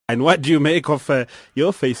And what do you make of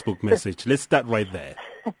your Facebook message? Let's start right there.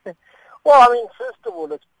 Well, I mean, first of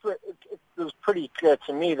all, it was pretty clear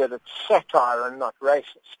to me that it's satire and not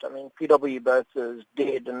racist. I mean, PW Botha is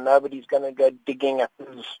dead, and nobody's going to go digging up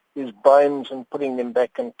his bones and putting them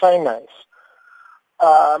back in Taima's.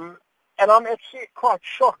 And I'm actually quite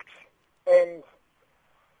shocked and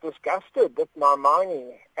disgusted that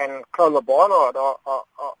Maimane and Kohler-Barnard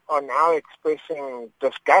are now expressing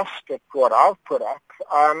disgust at what I've put up.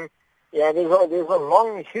 There's a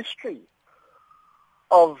long history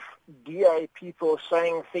of DA people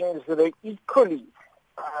saying things that are equally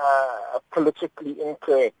politically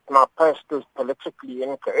incorrect. My post was politically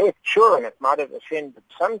incorrect, sure, and it might have offended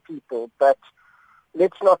some people, but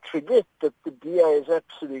let's not forget that the DA's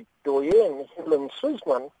absolute doyen, Helen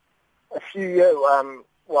Suzman, a few years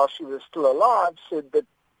while she was still alive, said that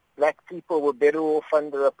black people were better off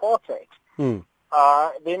under apartheid.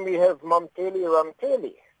 Then we have Mamthele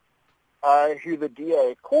Ramthele, who the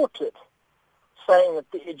DA courted, saying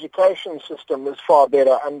that the education system was far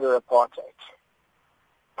better under apartheid.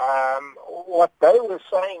 What they were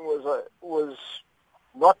saying was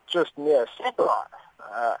not just mere satire,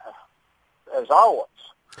 as I was.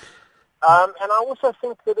 And I also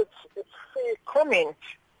think that it's fair comment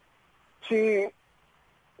to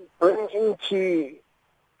bring into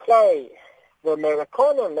play the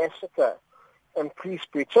Marikana massacre and police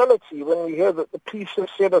brutality when we hear that the police have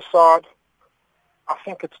set aside, I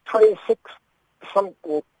think it's 26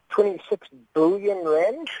 billion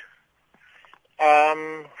rand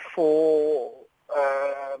for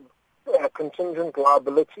contingent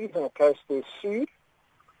liabilities in case they're sued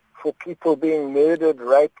for people being murdered,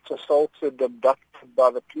 raped, assaulted, abducted by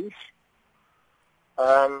the police.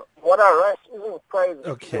 What I wrote isn't praising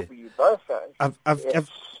PW Botha. I've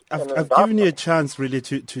given you a chance really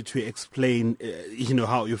to explain,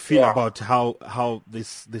 how you feel about how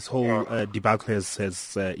this whole debacle has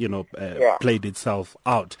played itself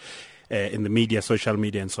out in the media, social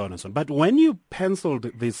media, and so on and so on. But when you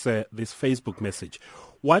penciled this Facebook message,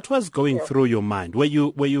 what was going through your mind? Were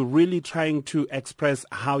you really trying to express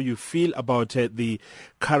how you feel about the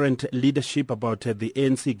current leadership, about the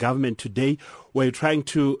ANC government today? Were you trying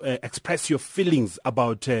to express your feelings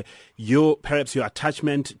about perhaps your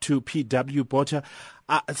attachment to PW Botha?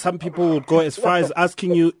 Some people will go as far as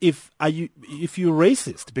asking you if you're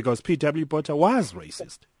racist, because PW Botha was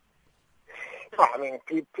racist. I mean,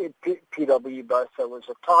 PW Botha was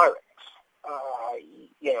a tyrant.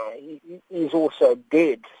 He's also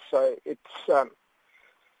dead, so it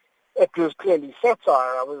was clearly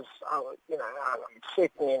satire. I'm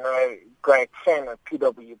certainly no great fan of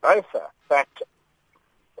PW Botha, but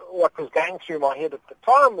what was going through my head at the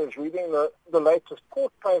time was reading the latest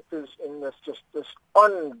court papers in this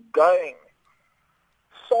ongoing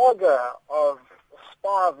saga of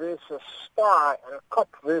spy versus spy and cop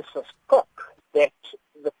versus cop that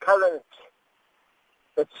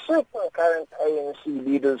certain current ANC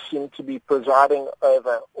leaders seem to be presiding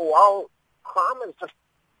over, while crime is just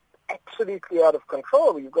absolutely out of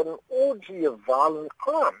control. You've got an orgy of violent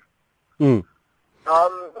crime. And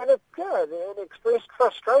it expressed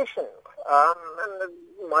frustration. And it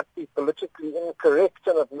might be politically incorrect,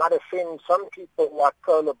 and it might offend some people like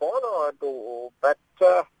Kohler-Barnard, but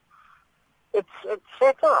it's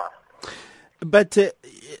satire. But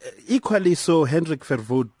equally so, Hendrik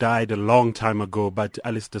Verwoerd died a long time ago, but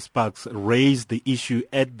Alistair Sparks raised the issue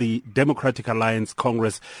at the Democratic Alliance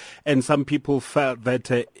Congress, and some people felt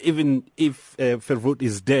that even if Verwoerd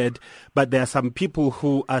is dead, but there are some people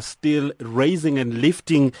who are still raising and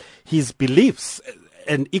lifting his beliefs,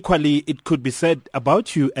 and equally it could be said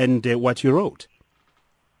about you and what you wrote.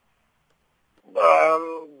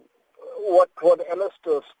 What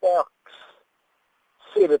Alistair Sparks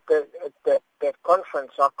said at that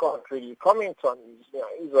conference, I can't really comment on.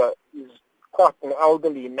 He's quite an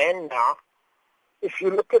elderly man now. If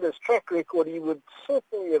you look at his track record, he would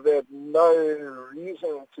certainly have had no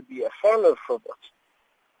reason to be a fan of Verwoerd.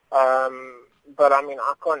 But I mean,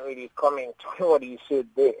 I can't really comment on what he said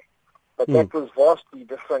there. But that was vastly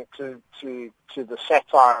different to the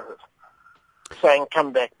satire of saying,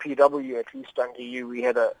 "Come back, PW. At least under you, we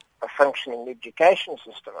had a functioning education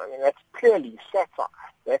system." I mean, that's clearly satire.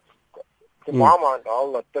 That's, to my mind, a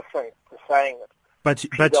whole lot different to saying that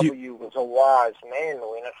PW was a wise man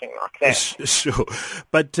or anything like that. Sure.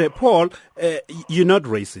 But, Paul, you're not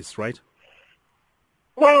racist, right?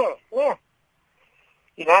 No. No,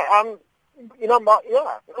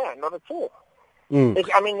 not at all.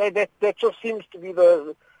 I mean, that just seems to be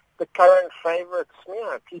the current favorite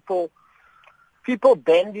smear. People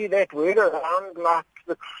bandy that word around like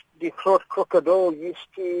Claude Crocodile used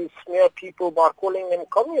to smear people by calling them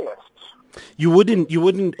communists. You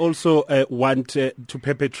wouldn't also want to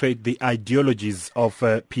perpetrate the ideologies of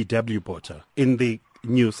PW Botha in the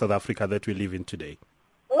new South Africa that we live in today.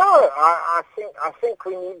 No, I think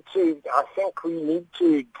we need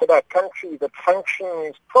to get a country that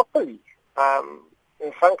functions properly.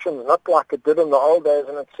 It functions not like it did in the old days,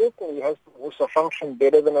 and it certainly has to also function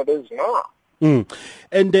better than it is now.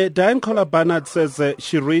 And Diane Kohler-Barnard says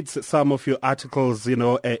she reads some of your articles,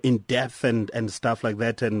 in depth and stuff like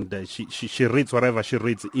that, and she reads whatever she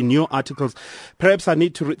reads in your articles. Perhaps I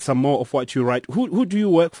need to read some more of what you write. Who do you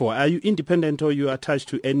work for? Are you independent or you attached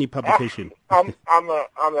to any publication? I'm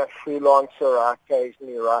a freelancer. I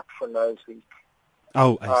occasionally write for Noseweek.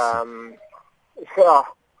 Oh, I see. Yeah.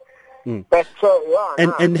 But,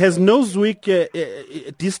 and has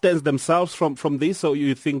Noseweek distanced themselves from this, or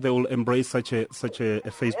you think they will embrace such a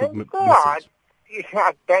Facebook message?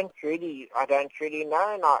 I don't really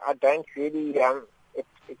know, and I don't really.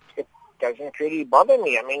 It doesn't really bother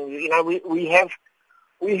me. I mean,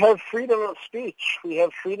 we have freedom of speech, we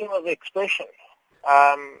have freedom of expression.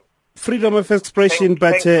 Freedom of expression,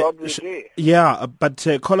 but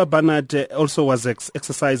Kohler-Barnard also was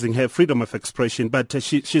exercising her freedom of expression, but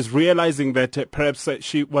she's realizing that perhaps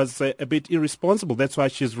she was a bit irresponsible. That's why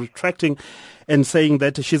she's retracting and saying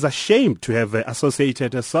that she's ashamed to have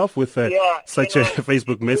associated herself with such a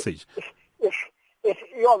Facebook message. Look,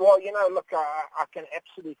 I can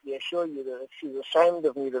absolutely assure you that if she's ashamed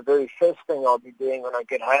of me, the very first thing I'll be doing when I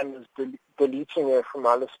get home is deleting her from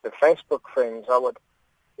my list of Facebook friends. I would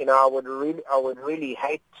really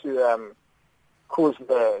hate to cause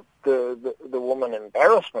the woman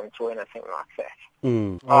embarrassment or anything like that.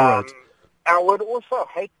 All right. I would also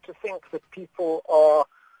hate to think that people are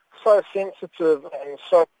so sensitive and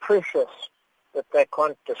so precious that they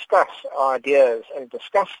can't discuss ideas and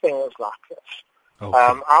discuss things like this. Okay.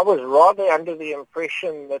 I was rather under the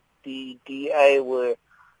impression that the DA were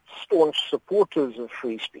staunch supporters of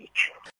free speech.